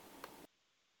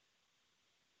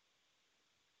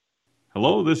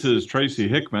Hello, this is Tracy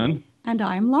Hickman. And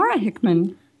I'm Laura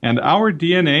Hickman. And our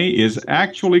DNA is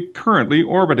actually currently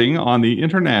orbiting on the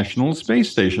International Space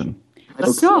Station.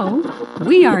 So,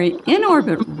 we are in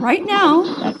orbit right now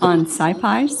on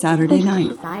Sci-Fi Saturday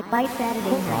Night. Sci-Fi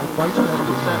Saturday Night. Sci-Fi Saturday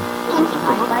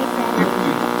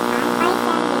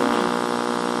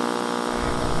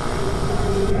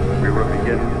Night. We will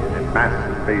begin a mass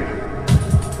invasion.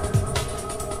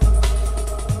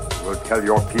 We'll tell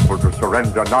your people to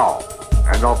surrender now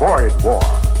and avoid war.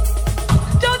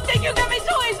 Don't think you get me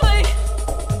so easily!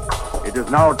 It is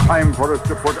now time for us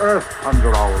to put Earth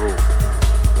under our rule.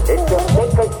 It's your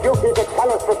sacred duty to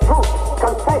tell us the truth.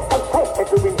 Confess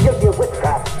that you've been guilty of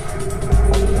witchcraft.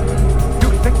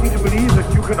 You expect me to believe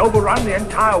that you can overrun the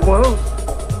entire world?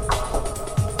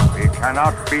 We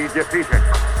cannot be defeated.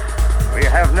 We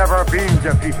have never been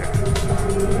defeated.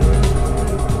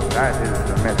 That is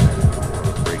the message.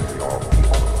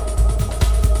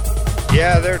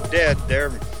 Yeah, they're dead.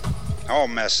 They're all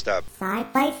messed up.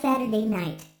 Sci-Fi Saturday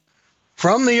Night.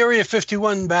 From the Area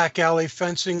 51 back alley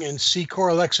fencing and Sea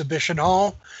Coral Exhibition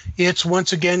Hall, it's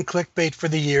once again clickbait for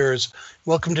the years.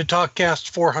 Welcome to TalkCast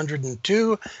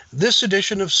 402, this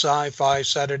edition of Sci-Fi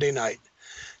Saturday Night.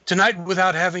 Tonight,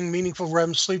 without having meaningful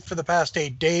REM sleep for the past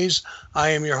 8 days, I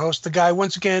am your host, the guy,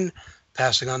 once again,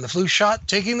 passing on the flu shot,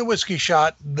 taking the whiskey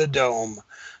shot, the Dome.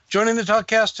 Joining the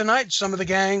TalkCast tonight, some of the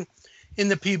gang in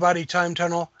the Peabody Time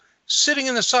Tunnel, sitting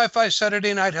in the Sci-Fi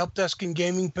Saturday Night Help Desk and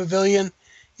Gaming Pavilion,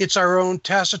 it's our own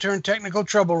taciturn technical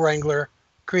trouble wrangler,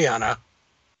 Kriana.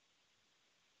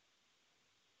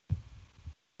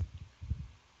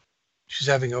 She's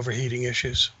having overheating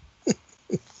issues.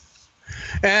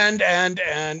 and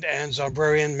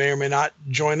Zombrarian may or may not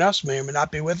join us, may or may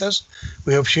not be with us.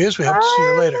 We hope she is. We hope to see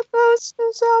her later.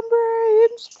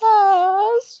 Zombrarian's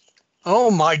past.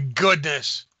 Oh my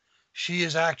goodness. She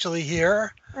is actually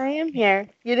here. I am here.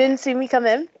 You didn't see me come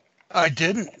in? I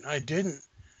didn't.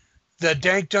 The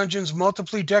Dank Dungeon's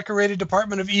multiply decorated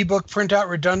Department of ebook printout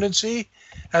redundancy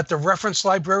at the Reference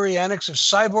Library Annex of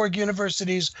Cyborg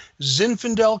University's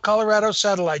Zinfandel, Colorado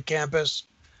satellite campus,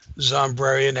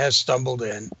 Zombrarian has stumbled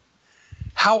in.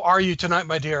 How are you tonight,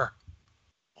 my dear?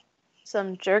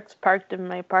 Some jerks parked in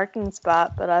my parking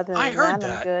spot, but other than that,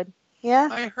 I'm good. Yeah?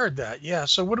 I heard that, yeah.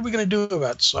 So what are we going to do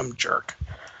about some jerk?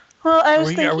 Well, I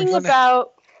was thinking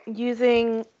about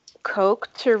using Coke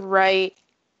to write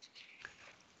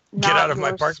 "Get out of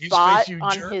my parking space, you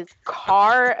on jerk" his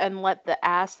car and let the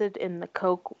acid in the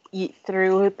Coke eat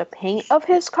through the paint of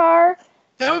his car.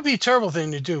 That would be a terrible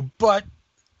thing to do, but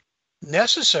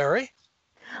necessary.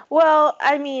 Well,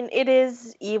 I mean, it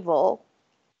is evil.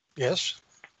 Yes.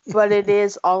 But it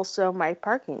is also my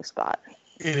parking spot.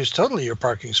 It is totally your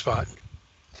parking spot.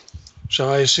 So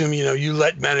I assume, you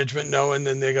let management know and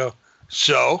then they go,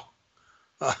 so?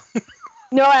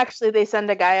 No, actually, they send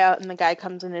a guy out and the guy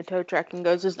comes in a tow truck and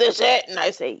goes, "Is this it?" And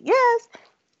I say, "Yes."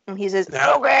 And he says,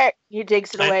 "Okay." He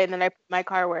takes it away and then I put my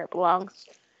car where it belongs.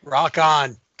 Rock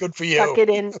on. Good for you. Tuck it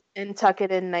in and tuck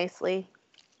it in nicely.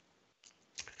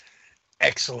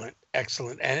 Excellent.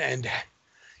 And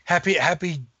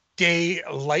happy day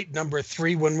light number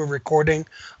 3 when we're recording,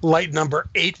 light number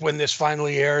 8 when this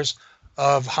finally airs,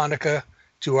 of Hanukkah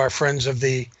to our friends of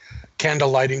the candle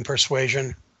lighting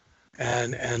persuasion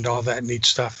and all that neat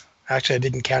stuff. Actually, I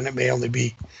didn't count. It may only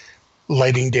be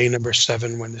lighting day number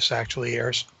 7 when this actually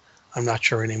airs. I'm not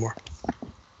sure anymore.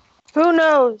 Who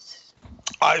knows?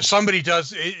 Somebody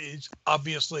does. It's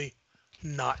obviously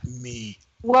not me.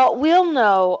 Well, we'll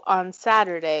know on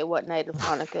Saturday what night of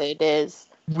Hanukkah it is.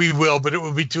 We will, but it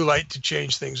will be too late to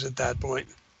change things at that point.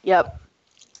 Yep.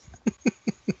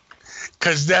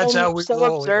 Because that's how we roll.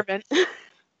 So observant.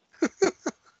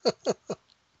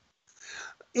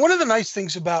 One of the nice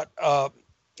things about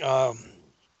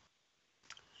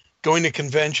going to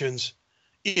conventions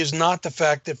is not the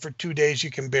fact that for 2 days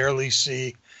you can barely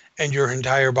see and your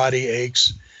entire body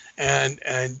aches and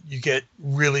you get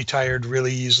really tired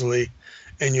really easily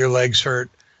and your legs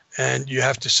hurt and you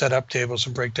have to set up tables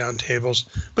and break down tables.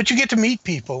 But you get to meet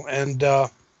people, and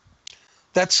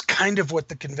that's kind of what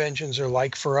the conventions are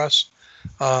like for us.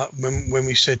 When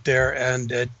we sit there.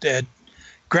 And at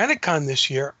GraniteCon this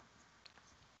year,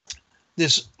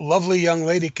 this lovely young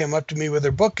lady came up to me with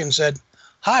her book and said,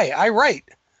 "Hi, I write."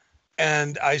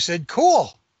 And I said,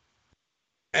 "Cool."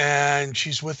 And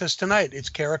she's with us tonight. It's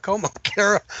Kara Como.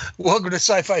 Kara, welcome to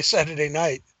Sci-Fi Saturday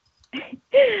Night.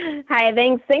 Hi,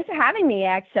 thanks for having me,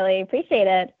 actually. Appreciate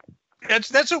it.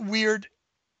 That's a weird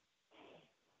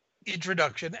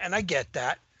introduction, and I get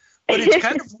that. But it's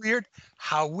kind of weird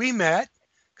how we met,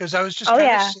 because I was just kind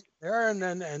of sitting there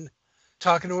and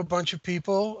talking to a bunch of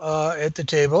people at the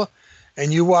table.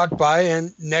 and you walked by,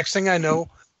 and next thing I know,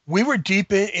 we were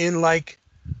deep in like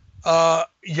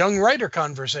young writer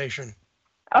conversation.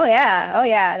 Oh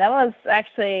yeah. That was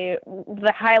actually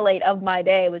the highlight of my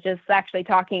day, was just actually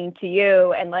talking to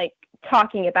you and like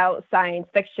talking about science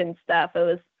fiction stuff. It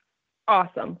was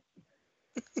awesome.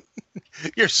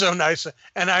 You're so nice,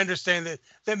 and I understand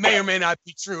that may or may not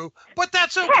be true, but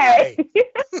that's okay. Hey.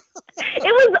 It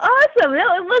was awesome.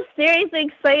 No, it was seriously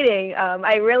exciting.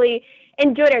 I really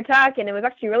enjoyed our talk, and it was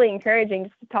actually really encouraging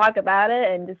just to talk about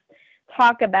it and just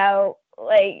talk about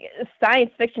like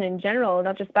science fiction in general,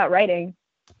 not just about writing.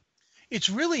 It's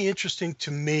really interesting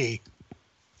to me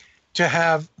to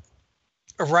have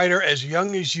a writer as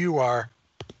young as you are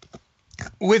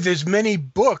with as many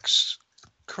books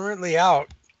currently out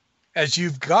as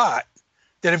you've got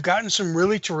that have gotten some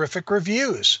really terrific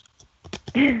reviews.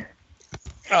 Yeah.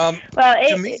 Go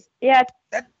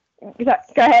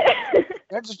ahead.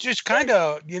 That's just kind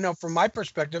of, from my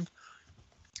perspective,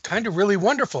 kind of really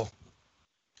wonderful.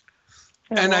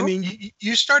 And I mean,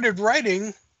 you started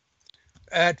writing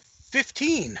at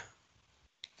 15.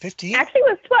 15? Actually,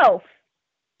 it was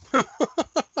 12.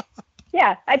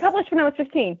 Yeah, I published when I was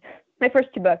 15. My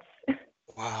first 2 books.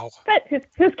 Wow. But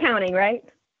who's counting, right?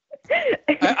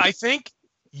 I think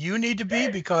you need to be,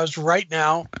 because right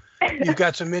now you've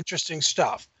got some interesting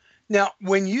stuff. Now,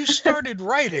 when you started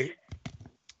writing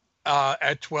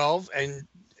at 12 and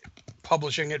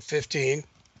publishing at 15,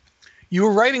 you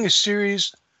were writing a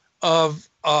series of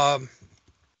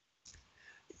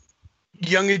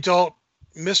young adult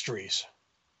mysteries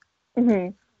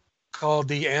called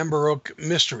the Amber Oak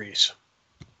Mysteries.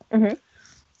 Mm-hmm.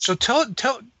 So tell,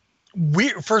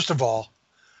 first of all,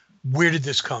 where did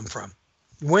this come from?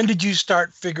 When did you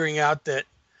start figuring out that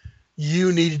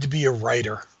you needed to be a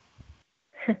writer?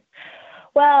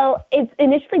 Well, it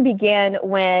initially began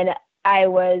when I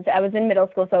was in middle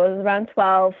school, so I was around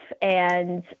 12,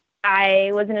 and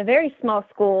I was in a very small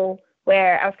school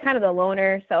where I was kind of the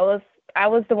loner, so I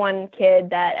was the one kid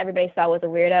that everybody saw was a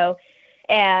weirdo,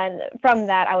 and from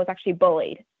that I was actually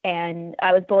bullied, and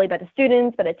I was bullied by the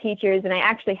students, by the teachers, and I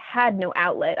actually had no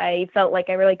outlet. I felt like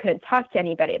I really couldn't talk to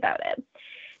anybody about it.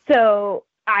 So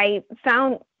I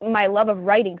found my love of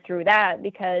writing through that,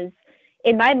 because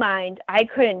in my mind, I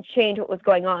couldn't change what was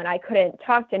going on. I couldn't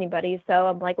talk to anybody. So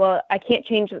I'm like, well, I can't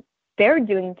change what they're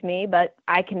doing to me, but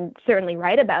I can certainly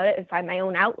write about it and find my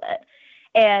own outlet.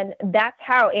 And that's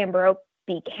how Amber Oak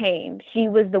became. She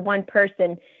was the one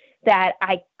person that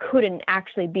I couldn't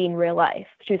actually be in real life.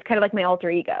 She was kind of like my alter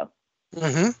ego.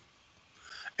 Mm-hmm.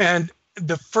 And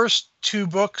the first 2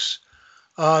 books,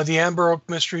 the Amber Oak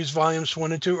Mysteries Volumes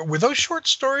 1 and 2, were those short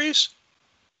stories?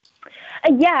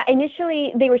 Yeah,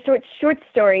 initially they were short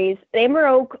stories. The Amber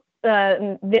Oak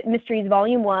Mysteries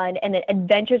Volume 1 and the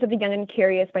Adventures of the Young and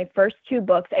Curious, my first 2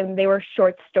 books, and they were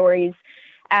short stories.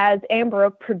 As Amber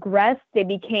Oak progressed, they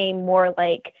became more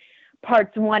like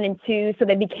parts 1 and 2, so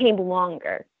they became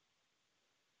longer.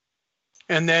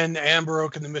 And then Amber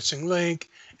Oak and the Missing Link,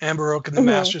 Amber Oak and the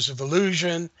Masters of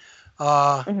Illusion,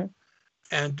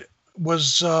 and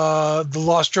was the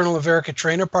Lost Journal of Erica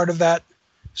Trainer part of that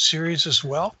series as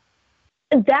well?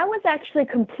 That was actually a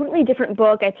completely different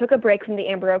book. I took a break from the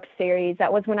Amber Oak series.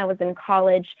 That was when I was in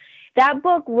college. That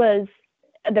book was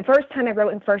the first time I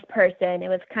wrote in first person. It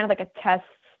was kind of like a test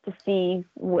to see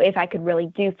if I could really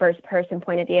do first person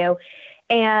point of view.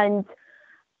 And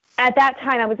at that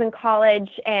time I was in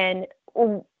college, and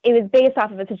it was based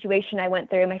off of a situation I went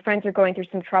through. My friends were going through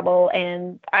some trouble,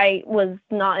 and I was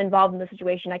not involved in the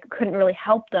situation. I couldn't really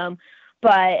help them.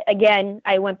 But again,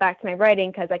 I went back to my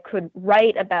writing because I could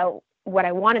write about what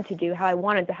I wanted to do, how I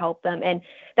wanted to help them. And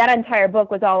that entire book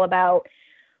was all about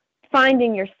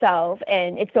finding yourself,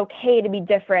 and it's okay to be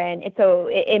different.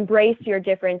 Embrace your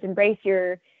difference, embrace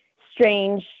your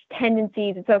strange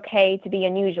tendencies. It's okay to be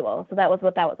unusual. So that was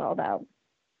what that was all about.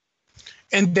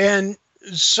 And then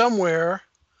somewhere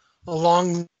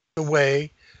along the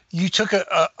way, you took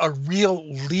a real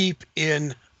leap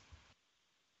in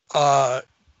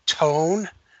tone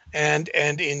and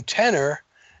in tenor,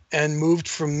 and moved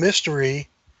from mystery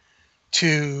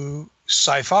to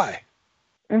sci-fi.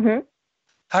 Mm-hmm.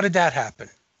 How did that happen?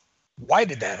 Why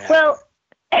did that happen? Well,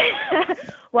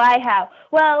 why, how?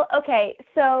 Well, okay,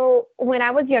 so when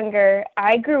I was younger,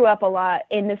 I grew up a lot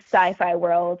in the sci-fi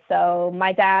world. So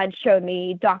my dad showed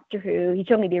me Doctor Who. He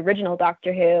showed me the original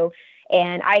Doctor Who,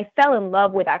 and I fell in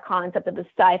love with that concept of the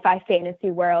sci-fi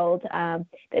fantasy world.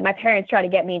 My parents tried to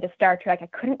get me into Star Trek. I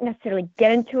couldn't necessarily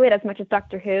get into it as much as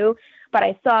Doctor Who, but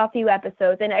I saw a few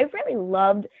episodes, and I really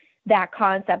loved that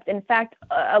concept. In fact,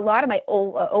 a lot of my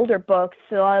older books,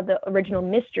 a lot of the original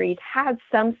mysteries, had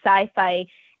some sci-fi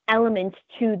element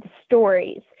to the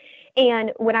stories.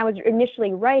 And when I was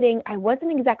initially writing, I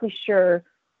wasn't exactly sure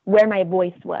where my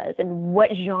voice was and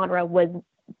what genre was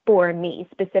for me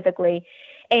specifically.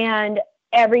 And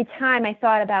every time I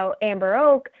thought about Amber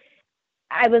Oak,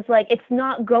 I was like, it's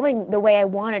not going the way I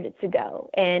wanted it to go.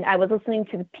 And I was listening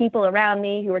to the people around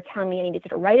me who were telling me I needed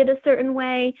to write it a certain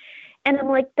way. And I'm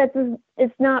like,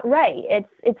 it's not right.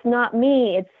 It's not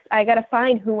me. I got to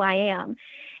find who I am.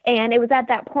 And it was at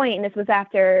that point, and this was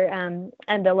after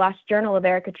and the Lost Journal of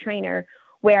Erica Trainer,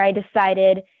 where I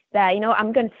decided that,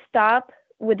 I'm going to stop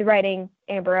with writing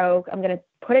Amber Oak. I'm going to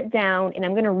put it down, and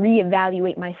I'm going to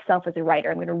reevaluate myself as a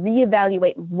writer. I'm going to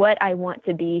reevaluate what I want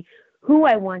to be, who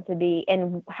I want to be,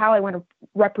 and how I want to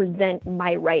represent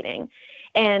my writing.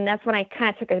 And that's when I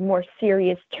kind of took a more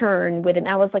serious turn with it. And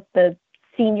I was like the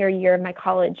senior year of my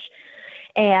college.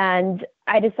 And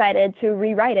I decided to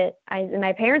rewrite it. And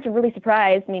my parents were really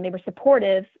surprised. I mean, they were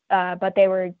supportive, but they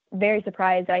were very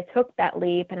surprised that I took that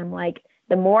leap. And I'm like,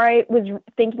 the more I was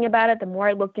thinking about it, the more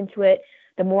I looked into it,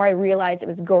 the more I realized it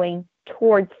was going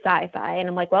towards sci-fi. And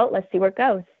I'm like, well, let's see where it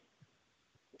goes.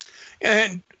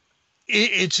 And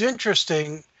it's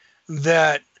interesting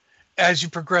that as you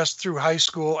progressed through high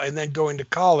school and then going to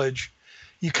college,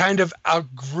 you kind of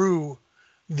outgrew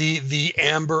the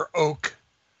Amber Oak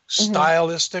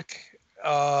stylistic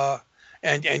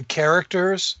and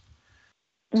characters.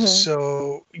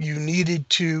 So you needed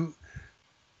to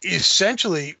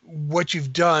essentially what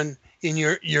you've done in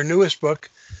your newest book,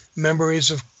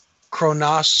 Memories of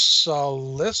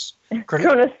Chronosalis.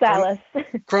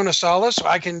 Chronosalis.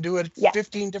 I can do it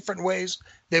 15 different ways.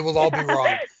 They will all be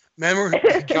wrong. Memory,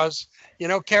 because,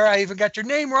 Kara, I even got your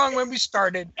name wrong when we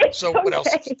started. So what else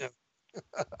is new?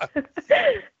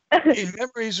 In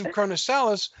Memories of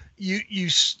Chronosalis, you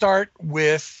start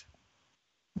with,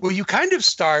 you kind of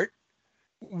start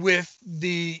with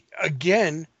the,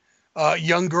 again,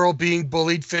 young girl being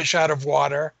bullied fish out of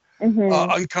water,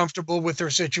 uncomfortable with her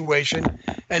situation.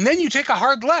 And then you take a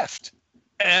hard left.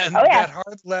 And that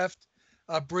hard left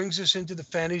brings us into the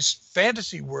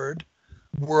fantasy world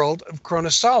of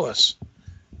Chronosalis.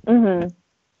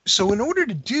 So in order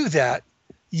to do that,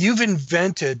 you've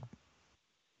invented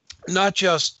not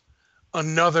just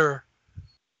another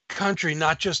country,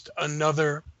 not just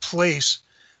another place,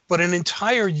 but an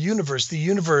entire universe, the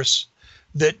universe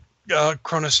that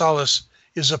Chronosalis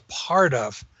is a part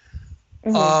of.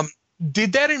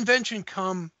 Did that invention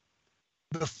come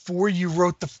before you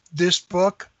wrote this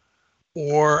book,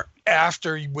 or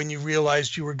after, when you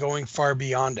realized you were going far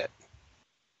beyond it?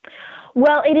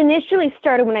 Well, it initially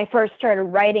started when I first started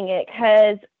writing it,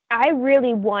 because I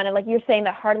really wanted, like you're saying,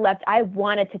 the hard left, I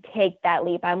wanted to take that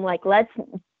leap. I'm like, let's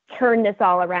turn this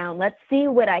all around. Let's see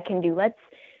what I can do. Let's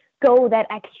go that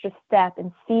extra step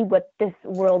and see what this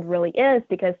world really is.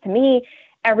 Because to me,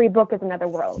 every book is another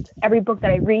world. Every book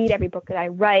that I read, every book that I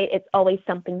write, it's always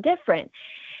something different.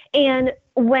 And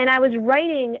when I was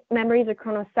writing Memories of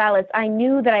Chronosalis, I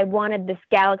knew that I wanted this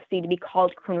galaxy to be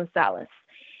called Chronosalis.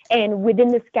 And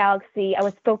within this galaxy, I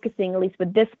was focusing, at least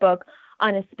with this book,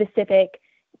 on a specific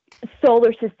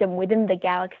solar system within the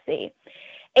galaxy.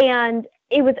 And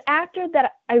it was after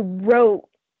that I wrote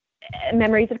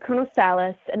Memories of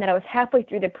Chronosalis and that I was halfway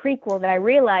through the prequel that I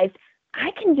realized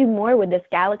I can do more with this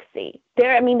galaxy.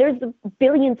 There's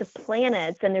billions of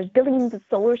planets and there's billions of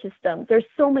solar systems. There's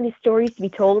so many stories to be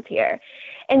told here.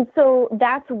 And so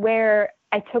that's where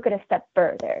I took it a step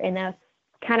further, and that's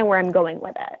kind of where I'm going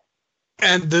with it.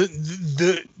 And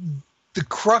the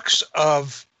crux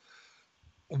of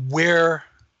where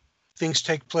things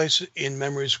take place in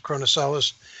Memories of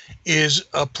Chronosalis is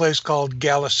a place called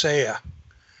Galacea.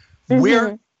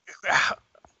 Where,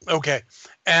 okay,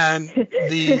 and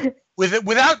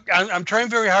I'm trying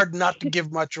very hard not to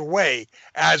give much away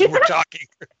as we're talking,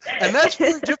 and that's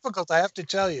very difficult, I have to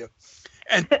tell you.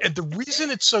 And the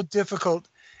reason it's so difficult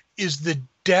is the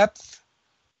depth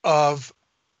of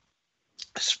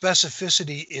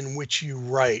specificity in which you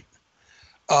write,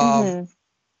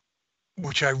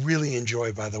 which I really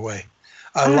enjoy, by the way.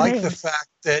 I like the fact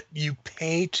that you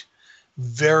paint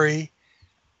very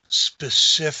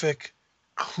specific,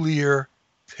 clear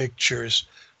pictures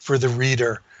for the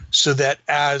reader, so that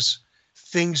as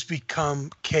things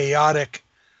become chaotic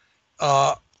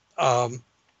for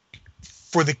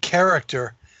the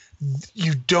character,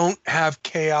 you don't have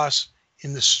chaos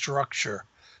in the structure.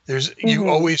 You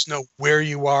always know where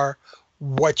you are,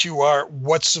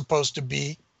 what's supposed to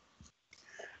be,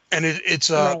 and it's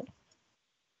a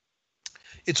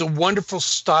wonderful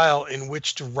style in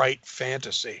which to write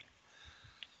fantasy.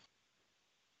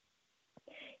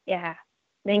 Yeah,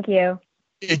 thank you.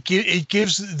 It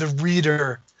gives the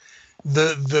reader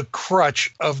the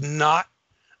crutch of not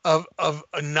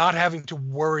having to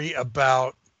worry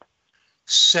about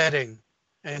setting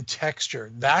and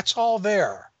texture. That's all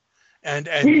there, and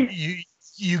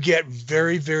you get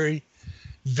very, very,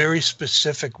 very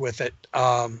specific with it.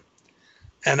 And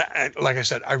like I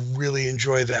said, I really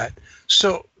enjoy that.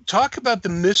 So talk about the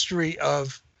mystery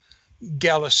of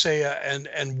Galatea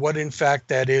and what in fact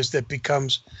that is that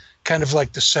becomes kind of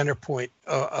like the center point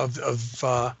of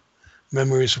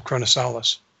Memories of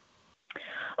Chronosalis.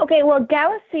 Okay, well,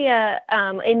 Galatea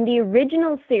in the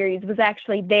original series was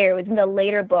actually there. It was in the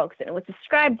later books, and it was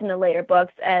described in the later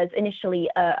books as initially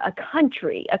a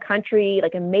country,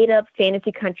 like a made-up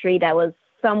fantasy country that was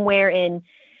somewhere in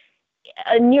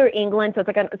near England, so it's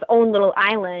like its own little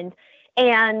island.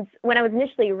 And when I was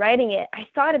initially writing it, I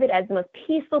thought of it as the most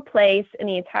peaceful place in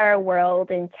the entire world,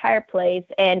 the entire place.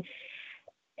 And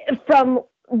from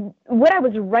what I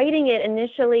was writing it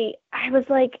initially, I was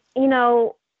like,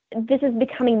 this is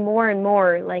becoming more and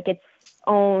more like its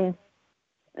own,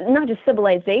 not just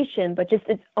civilization, but just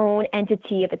its own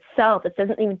entity of itself. It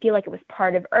doesn't even feel like it was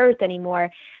part of Earth anymore.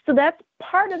 So that's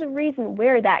part of the reason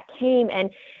where that came. And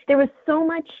there was so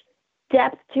much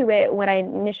depth to it when I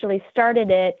initially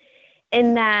started it,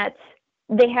 in that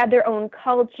they had their own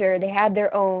culture, they had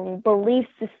their own belief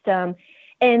system,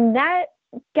 and that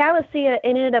Galatea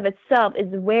in and of itself is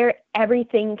where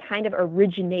everything kind of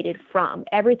originated from.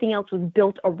 Everything else was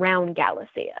built around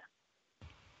Galatea.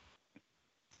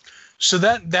 So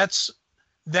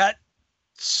that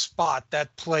spot,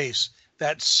 that place,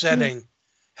 that setting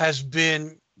has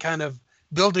been kind of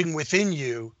building within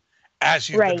you as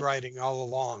you've been writing all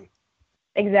along.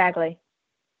 Exactly.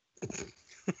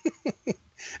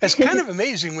 It's kind of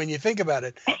amazing when you think about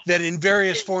it, that in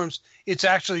various forms, it's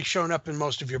actually shown up in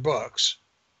most of your books.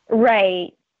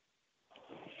 Right.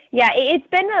 Yeah, it's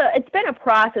been a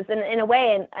process, and in a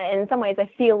way, and in some ways, I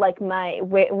feel like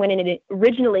when it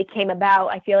originally came about,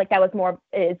 I feel like that was more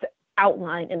its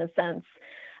outline in a sense.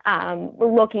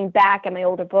 Looking back at my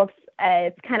older books,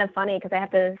 it's kind of funny because I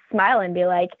have to smile and be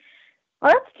like,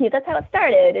 well, that's cute. That's how it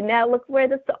started. And now look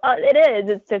where it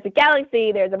is. There's a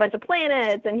galaxy. There's a bunch of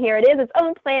planets. And here it is, its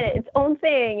own planet, its own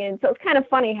thing. And so it's kind of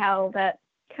funny how that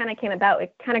kind of came about.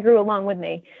 It kind of grew along with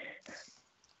me.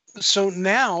 So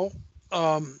now,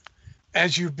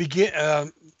 as you begin,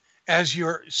 as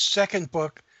your second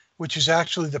book, which is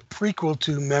actually the prequel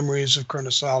to Memories of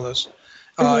Chronosalis,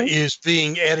 is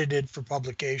being edited for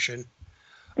publication,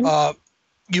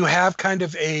 you have kind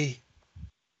of a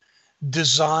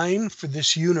design for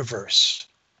this universe.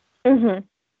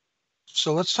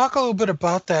 So let's talk a little bit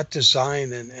about that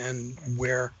design and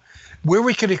where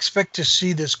we could expect to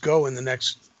see this go in the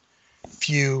next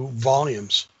few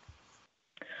volumes.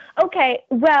 Okay,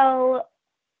 well,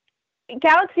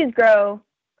 galaxies grow.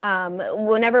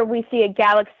 Whenever we see a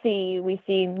galaxy, we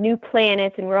see new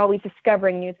planets, and we're always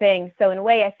discovering new things. So in a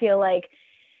way, I feel like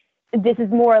this is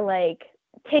more like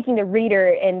taking the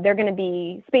reader, and they're going to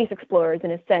be space explorers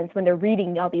in a sense when they're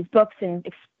reading all these books and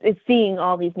seeing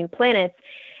all these new planets.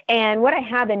 And what I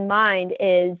have in mind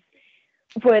is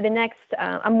for the next,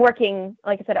 I'm working,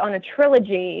 like I said, on a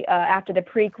trilogy after the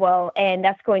prequel, and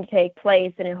that's going to take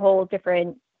place in a whole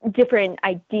different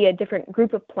idea, different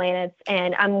group of planets.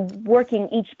 And I'm working,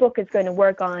 each book is going to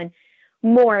work on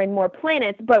more and more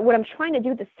planets. But what I'm trying to do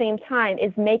at the same time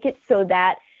is make it so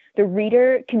that the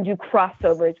reader can do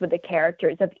crossovers with the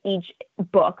characters of each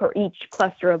book or each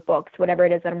cluster of books, whatever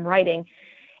it is that I'm writing.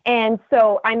 And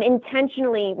so I'm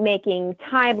intentionally making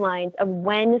timelines of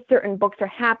when certain books are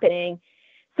happening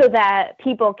so that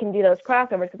people can do those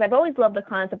crossovers. Because I've always loved the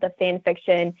concept of fan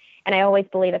fiction, and I always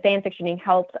believe that fan fiction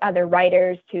helps other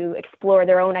writers to explore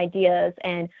their own ideas.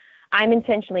 And I'm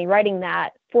intentionally writing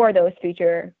that for those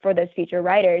future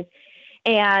writers.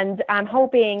 And I'm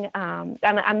hoping,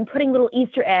 I'm putting little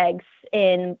Easter eggs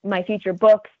in my future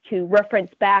books to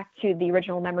reference back to the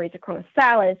original Memories of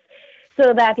Chronosalis,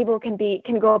 so that people can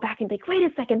go back and think, wait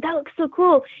a second, that looks so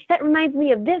cool. That reminds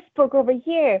me of this book over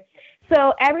here.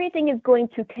 So everything is going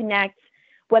to connect,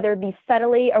 whether it be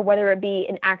subtly or whether it be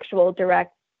an actual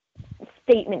direct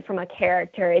statement from a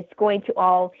character. It's going to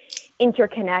all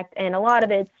interconnect, and a lot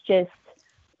of it's just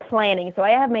planning. So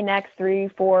I have my next 3,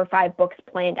 4, 5 books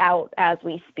planned out as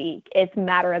we speak. It's a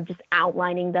matter of just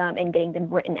outlining them and getting them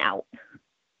written out.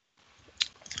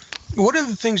 What are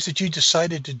the things that you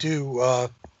decided to do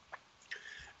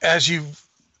as you've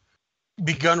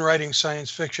begun writing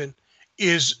science fiction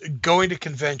is going to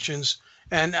conventions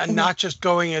and not just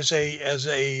going as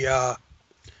a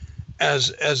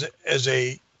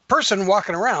person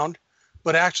walking around,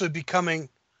 but actually becoming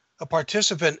a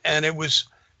participant. And it was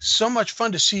so much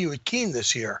fun to see you at Keen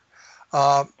this year.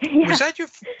 Was that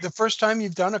the first time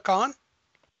you've done a con?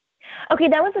 Okay,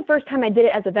 that was the first time I did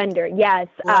it as a vendor. Yes,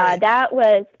 Right. that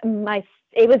was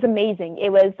it was amazing. It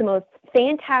was the most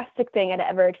fantastic thing I'd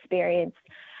ever experienced.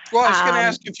 Well, I was going to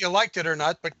ask if you liked it or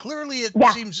not, but clearly it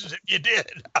seems as if you did.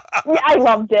 Yeah, I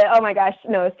loved it. Oh my gosh.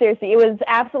 No, seriously. It was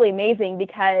absolutely amazing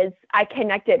because I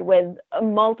connected with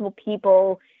multiple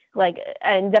people,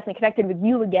 and definitely connected with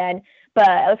you again, but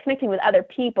I was connecting with other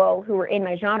people who were in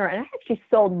my genre, and I actually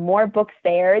sold more books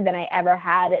there than I ever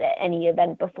had at any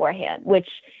event beforehand, which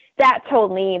that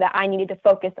told me that I needed to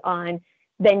focus on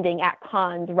vending at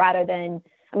cons rather than,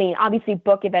 obviously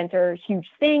book events are a huge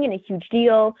thing and a huge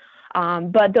deal.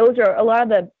 But those are a lot of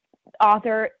the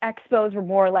author expos were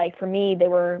more like, for me, they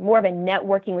were more of a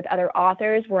networking with other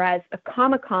authors. Whereas a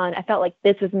Comic-Con, I felt like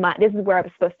this is where I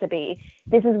was supposed to be.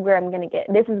 This is where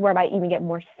this is where I might even get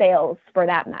more sales for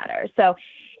that matter. So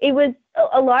it was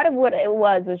a lot of what it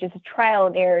was just a trial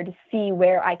and error to see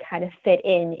where I kind of fit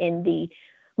in the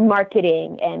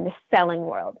marketing and the selling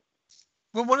world.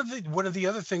 Well, one of the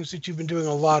other things that you've been doing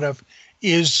a lot of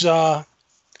is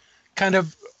kind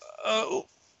of,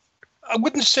 I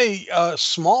wouldn't say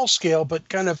small scale, but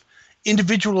kind of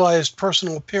individualized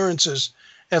personal appearances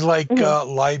at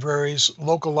libraries,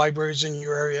 local libraries in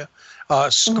your area,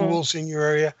 schools in your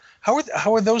area.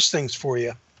 How are those things for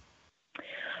you?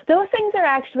 Those things are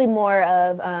actually more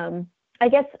of, I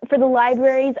guess, for the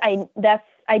libraries.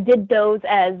 I did those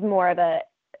as more of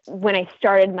when I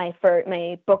started my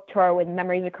book tour with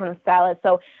Memories of Colonel Salad.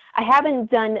 So I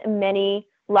haven't done many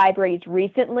libraries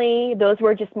recently. Those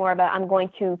were just more of I'm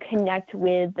going to connect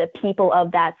with the people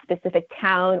of that specific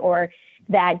town or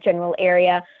that general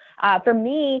area. For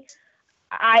me,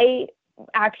 I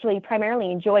actually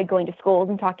primarily enjoy going to schools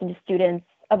and talking to students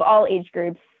of all age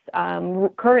groups.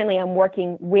 Currently, I'm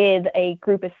working with a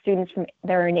group of students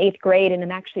they're in 8th grade, and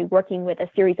I'm actually working with a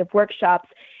series of workshops.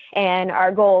 And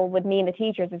our goal with me and the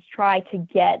teachers is try to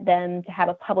get them to have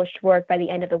a published work by the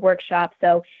end of the workshop.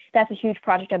 So that's a huge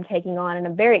project I'm taking on, and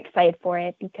I'm very excited for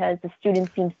it because the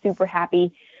students seem super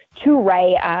happy to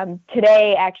write.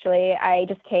 Today, actually, I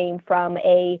just came from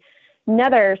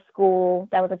another school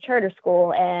that was a charter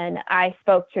school, and I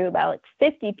spoke to about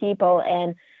 50 people,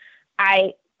 and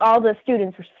all the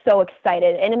students were so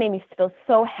excited, and it made me feel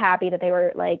so happy that they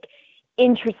were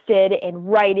interested in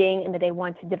writing and that they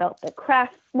want to develop their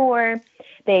craft more.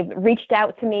 They've reached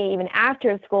out to me even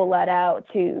after school let out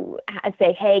to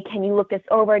say, hey, can you look this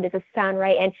over? Does this sound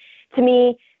right? And to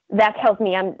me, that tells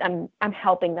me I'm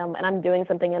helping them and I'm doing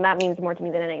something, and that means more to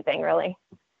me than anything, really.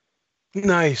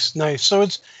 Nice. So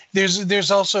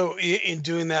there's also in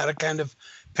doing that a kind of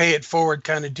pay it forward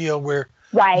kind of deal where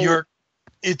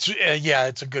it's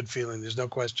a good feeling. There's no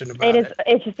question about it.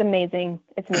 It's just amazing.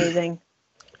 It's amazing.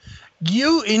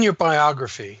 You, in your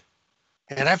biography,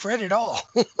 and I've read it all.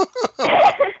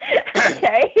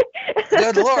 Okay.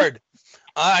 Good Lord.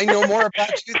 I know more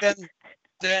about you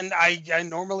than I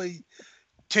normally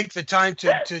take the time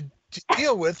to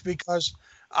deal with, because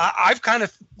I've kind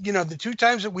of, the 2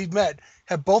 times that we've met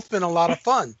have both been a lot of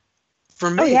fun for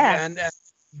me. Oh, yeah. And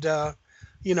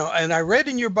and I read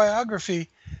in your biography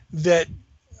that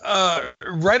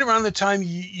right around the time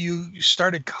you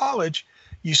started college,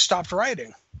 you stopped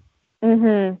writing.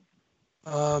 Mm-hmm.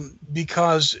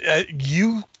 Because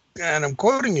you, and I'm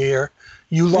quoting you here,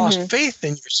 you lost faith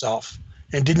in yourself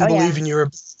and didn't believe in your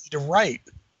ability to write.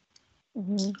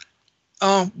 Mm-hmm.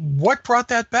 What brought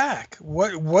that back?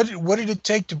 What did it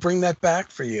take to bring that back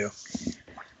for you?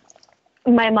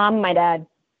 My mom and my dad,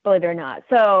 believe it or not.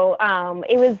 So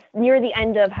it was near the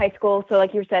end of high school. So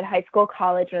like you said, high school,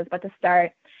 college, when I was about to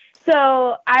start.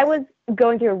 So I was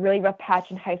going through a really rough patch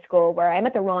in high school where I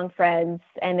met the wrong friends,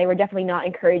 and they were definitely not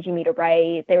encouraging me to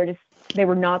write. They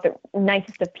were not the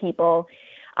nicest of people.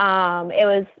 It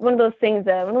was one of those things,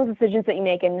 one of those decisions that you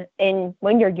make in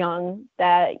when you're young,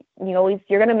 that you're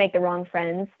going to make the wrong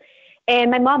friends.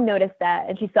 And my mom noticed that,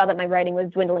 and she saw that my writing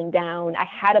was dwindling down. I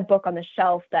had a book on the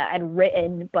shelf that I'd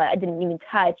written, but I didn't even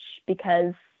touch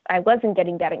because I wasn't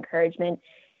getting that encouragement.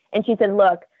 And she said,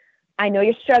 look, I know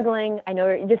you're struggling. I know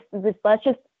you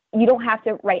don't have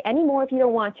to write anymore if you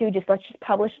don't want to. Let's just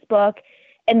publish this book.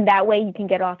 And that way you can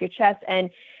get off your chest.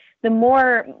 And my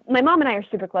mom and I are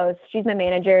super close. She's my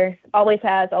manager, always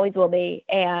has, always will be.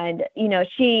 And,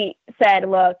 she said,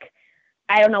 look,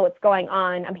 I don't know what's going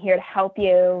on. I'm here to help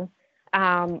you. She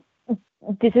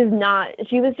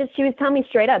was telling me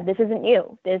straight up, this isn't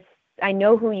you. I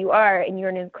know who you are, and you're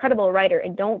an incredible writer,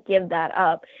 and don't give that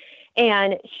up.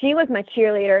 And she was my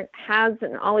cheerleader, has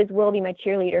and always will be my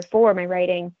cheerleader for my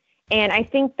writing. And I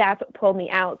think that's what pulled me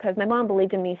out, because my mom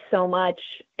believed in me so much.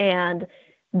 And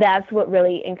that's what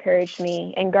really encouraged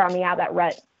me and got me out of that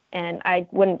rut. And I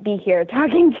wouldn't be here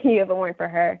talking to you if it weren't for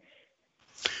her.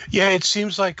 Yeah, it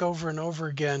seems like over and over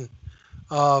again,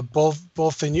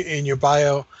 both in your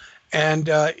bio and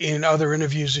in other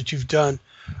interviews that you've done,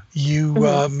 you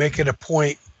make it a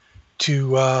point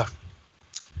to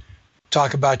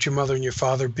talk about your mother and your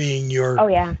father being your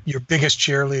biggest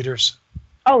cheerleaders.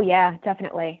 Oh yeah,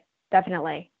 definitely.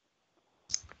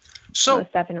 So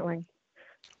most definitely.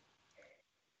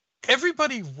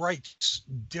 Everybody writes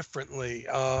differently.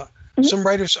 Some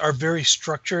writers are very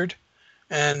structured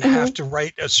and have to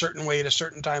write a certain way at a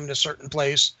certain time in a certain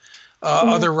place.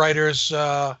 Other writers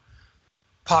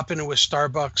pop into a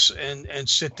Starbucks and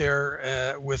sit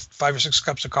there with 5 or 6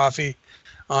 cups of coffee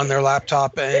on their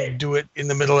laptop and do it in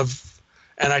the middle of,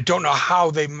 and I don't know how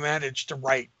they manage to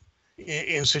write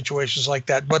in situations like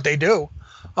that, but they do.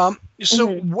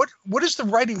 So what is the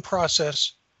writing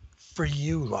process for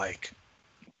you like?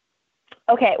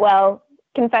 Okay, well,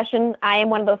 confession, I am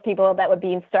one of those people that would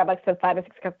be in Starbucks with 5 or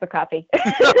 6 cups of coffee.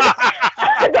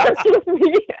 That's just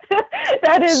me.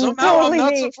 That is somehow totally I'm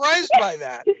not me. surprised by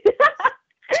that.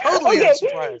 Totally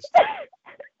unsurprised.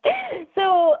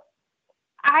 So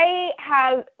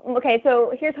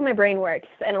so here's how my brain works,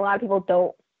 and a lot of people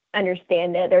don't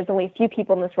understand it. There's only a few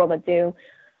people in this world that do.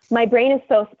 My brain is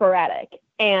so sporadic,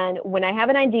 and when I have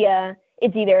an idea,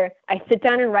 it's either I sit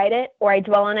down and write it, or I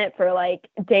dwell on it for like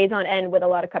days on end with a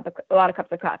lot of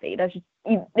cups of coffee. That's just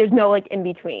there's no like in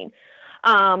between.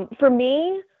 For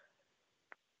me,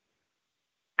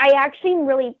 I actually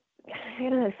really, I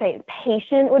don't know how to say it,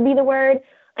 patient would be the word.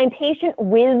 I'm patient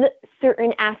with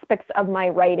certain aspects of my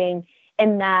writing,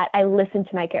 in that I listen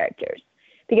to my characters,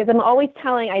 because I'm always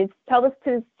I tell this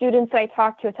to students that I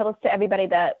talk to, I tell this to everybody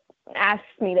that asks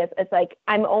me this. It's like,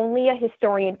 I'm only a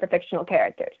historian for fictional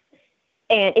characters,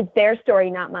 and it's their story,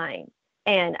 not mine.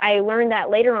 And I learned that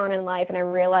later on in life, and I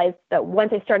realized that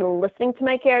once I started listening to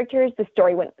my characters, the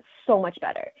story went so much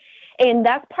better. And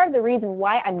that's part of the reason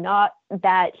why I'm not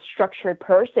that structured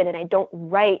person, and I don't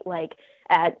write like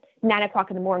at 9 o'clock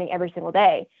in the morning every single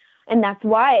day. And that's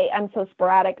why I'm so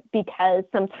sporadic, because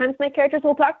sometimes my characters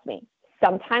will talk to me.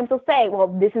 Sometimes they'll say, well,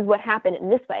 this is what happened in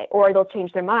this way, or they'll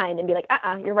change their mind and be like,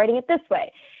 you're writing it this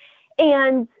way.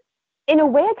 And in a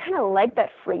way, I kind of like that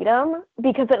freedom,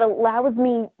 because it allows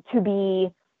me to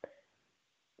be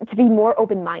more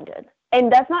open-minded.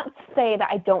 And that's not to say that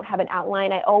I don't have an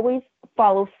outline. I always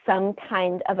follow some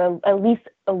kind of at least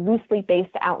a loosely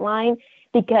based outline,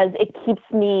 because it keeps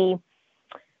me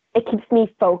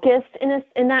focused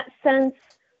in that sense.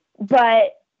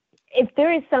 But if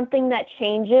there is something that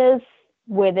changes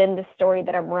within the story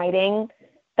that I'm writing,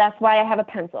 that's why I have a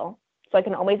pencil, so I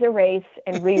can always erase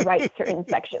and rewrite certain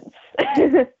sections.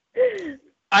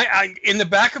 I in the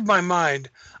back of my mind,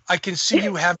 I can see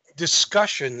you have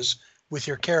discussions with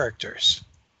your characters.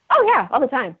 Oh yeah, all the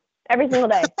time, every single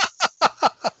day.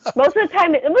 Most of the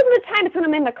time it's when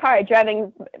I'm in the car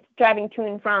driving to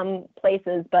and from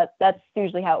places, but that's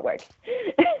usually how it works.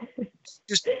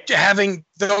 Just having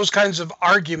those kinds of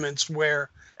arguments where,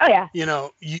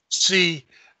 you see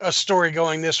a story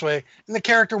going this way, and the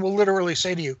character will literally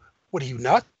say to you, "What are you,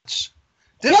 nuts?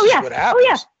 This is what happens." Oh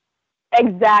yeah,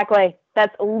 exactly.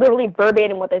 That's literally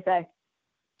verbatim what they say.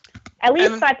 At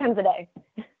least 5 times a day.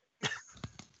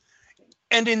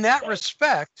 And in that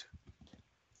respect,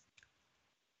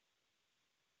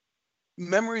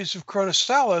 Memories of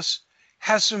Chronosalis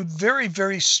has some very,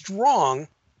 very strong,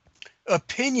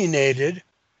 opinionated,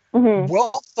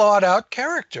 well thought out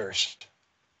characters.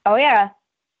 Oh yeah.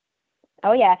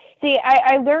 See,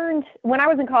 I learned when I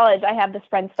was in college. I have this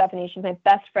friend, Stephanie. She's my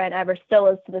best friend ever, still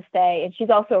is to this day, and she's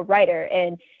also a writer.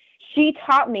 And she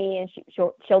taught me, and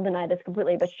she'll deny this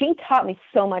completely, but she taught me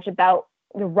so much about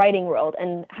the writing world,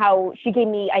 and how she gave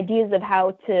me ideas of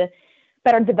how to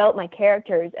better develop my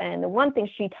characters. And the one thing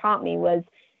she taught me was,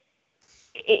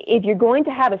 if you're going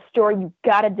to have a story, you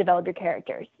got to develop your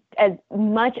characters as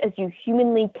much as you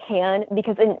humanly can,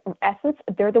 because in essence,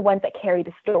 they're the ones that carry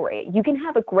the story. You can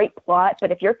have a great plot,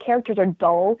 but if your characters are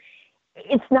dull,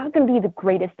 it's not going to be the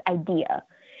greatest idea.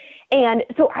 And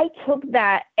so I took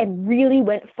that and really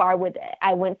went far with it.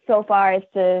 I went so far as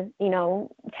to,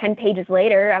 10 pages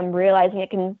later, I'm realizing I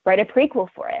can write a prequel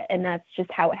for it. And that's just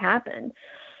how it happened.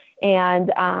 And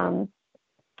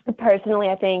personally,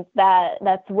 I think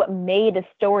that's what made the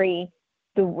story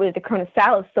with the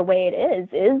Chronosalis the way it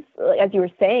is, as you were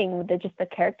saying, just the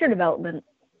character development.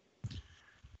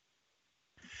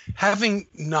 Having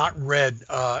not read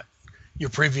your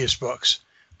previous books,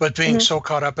 but being so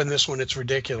caught up in this one, it's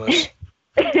ridiculous.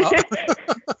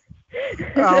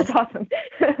 That's awesome.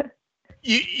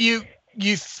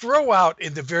 You throw out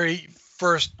in the very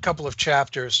first couple of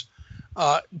chapters,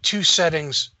 two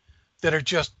settings that are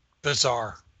just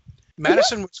bizarre.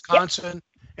 Madison, Wisconsin,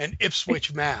 and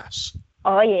Ipswich, Mass.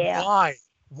 Oh, yeah.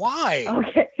 Why?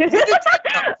 Okay.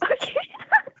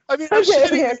 I mean, I'm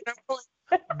sitting here and I'm going,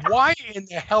 why in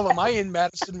the hell am I in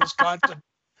Madison, Wisconsin,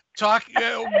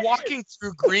 walking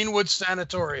through Greenwood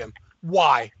Sanatorium?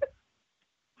 Why?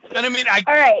 And I mean, I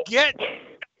get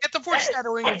the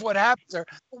foreshadowing of what happens there.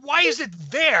 Why is it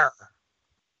there?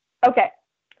 Okay.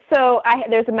 So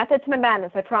there's a method to my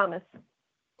madness, I promise.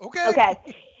 Okay.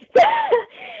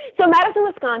 So Madison,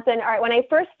 Wisconsin, all right, when I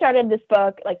first started this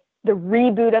book, like the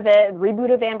reboot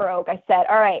of Amber Oak, I said,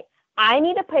 all right, I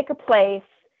need to pick a place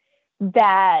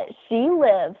that she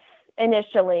lives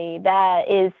initially that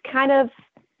is kind of,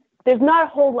 there's not a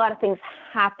whole lot of things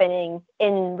happening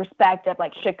in respect of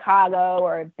like Chicago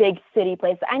or a big city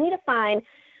place. I need to find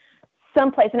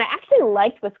someplace, and I actually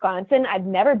liked Wisconsin. I've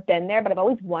never been there, but I've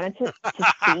always wanted to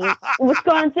see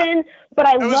Wisconsin. But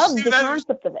I love the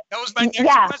concept of it. That was my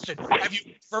next question. Have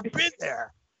you ever been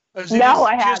there? No,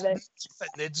 I haven't.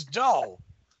 It's dull.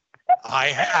 I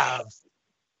have.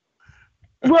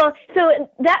 Well, so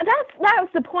that was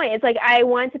the point. It's like I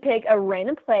wanted to pick a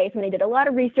random place, and I did a lot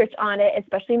of research on it,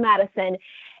 especially Madison.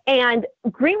 And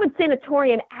Greenwood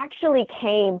Sanatorium actually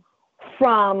came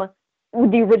from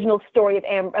the original story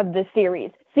of the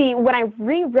series. See, when I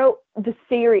rewrote the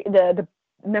series, the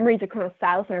Memories of Colonel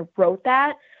Silas, and I wrote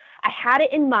that, I had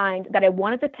it in mind that I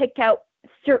wanted to pick out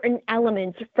certain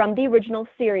elements from the original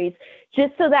series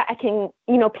just so that I can,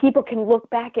 people can look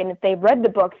back and if they've read the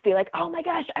books, be like, oh my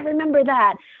gosh, I remember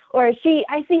that. Or I see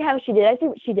how she did. I see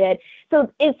what she did.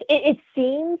 So it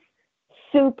seems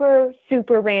super,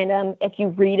 super random if you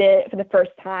read it for the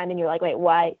first time and you're like, wait,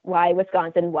 why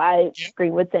Wisconsin? Why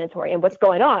Greenwood Sanatorium? What's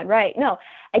going on? Right. No,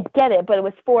 I get it. But it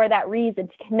was for that reason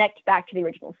to connect back to the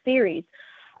original series.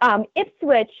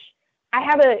 Ipswich, I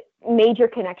have a major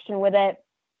connection with it.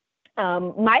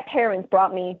 My parents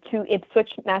brought me to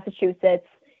Ipswich, Massachusetts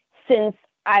since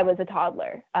I was a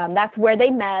toddler. That's where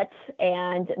they met,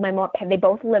 and my mom, they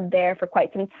both lived there for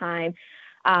quite some time.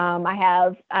 I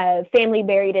have a family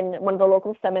buried in one of the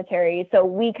local cemeteries, so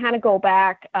we kind of go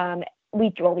back.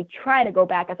 We try to go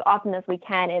back as often as we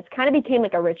can. It's kind of became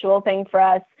like a ritual thing for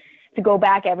us to go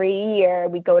back every year.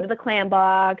 We go to the clam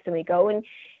box and we go and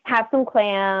have some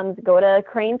clams, go to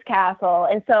Crane's Castle.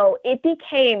 And so it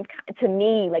became to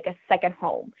me like a second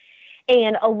home.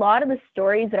 And a lot of the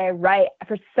stories that I write,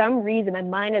 for some reason, my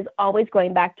mind is always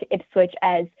going back to Ipswich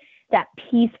as that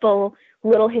peaceful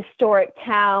little historic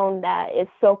town that is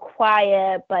so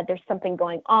quiet, but there's something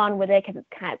going on with it because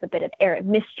it's kind of a bit of air of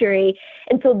mystery.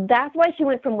 And so that's why she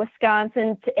went from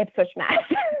Wisconsin to Ipswich, Mass.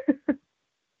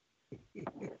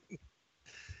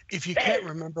 If you can't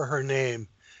remember her name,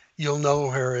 you'll know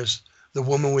her as the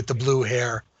woman with the blue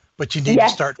hair, but you need to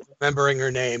start remembering her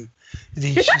name.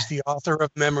 She's the author of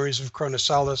Memories of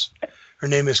Chronosalis. Her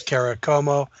name is Kara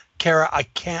Como. Kara, I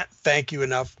can't thank you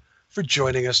enough for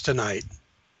joining us tonight.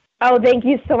 Oh, thank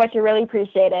you so much. I really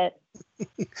appreciate it.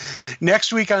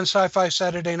 Next week on Sci-Fi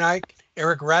Saturday Night,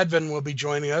 Eric Radvin will be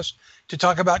joining us to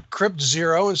talk about Crypt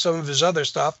Zero and some of his other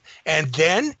stuff. And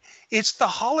then it's the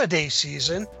holiday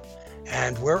season,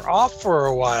 and we're off for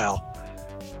a while.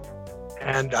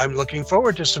 And I'm looking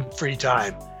forward to some free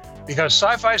time because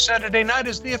Sci-Fi Saturday Night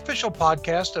is the official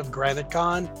podcast of Granite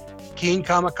Con, Keen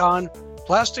Comic Con,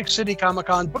 Plastic City Comic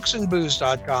Con,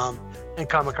 booksandbooze.com, and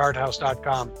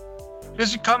comicarthouse.com.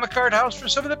 Visit Comic Art House for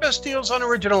some of the best deals on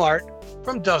original art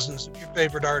from dozens of your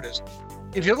favorite artists.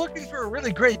 If you're looking for a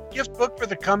really great gift book for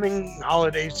the coming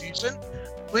holiday season,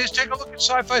 please take a look at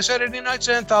Sci-Fi Saturday Night's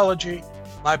anthology,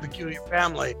 My Peculiar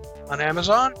Family, on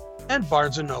Amazon and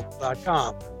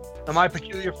BarnesandNoble.com. The My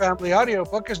Peculiar Family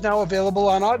audiobook is now available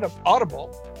on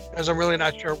Audible, as I'm really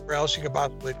not sure where else you could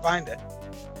possibly find it.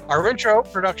 Our intro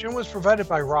production was provided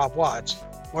by Rob Watts.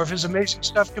 More of his amazing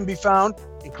stuff can be found,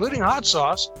 including hot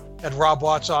sauce, at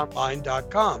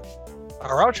robwattsonline.com.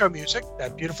 Our outro music,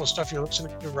 that beautiful stuff you're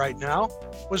listening to right now,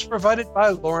 was provided by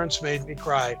Lawrence Made Me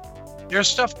Cry. Their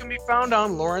stuff can be found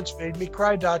on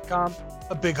lawrencemademecry.com.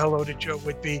 A big hello to Joe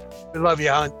Whitby. We love you,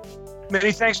 hon.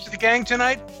 Many thanks to the gang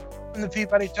tonight. From the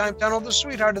Peabody Time Tunnel, the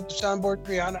sweetheart of the soundboard,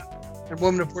 Brianna, and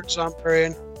woman of Port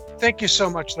Sombrerian. Thank you so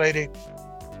much, lady.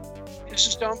 This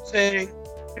is Dome saying,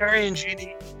 Harry and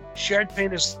Jeannie, shared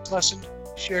pain is lessened,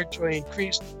 shared joy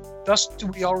increased. Thus do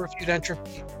we all refute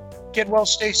entropy. Get well,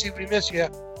 Stacy. We miss you.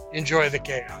 Enjoy the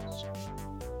chaos.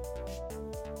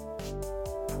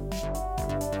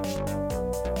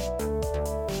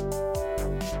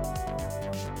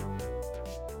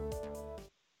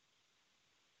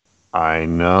 I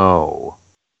know.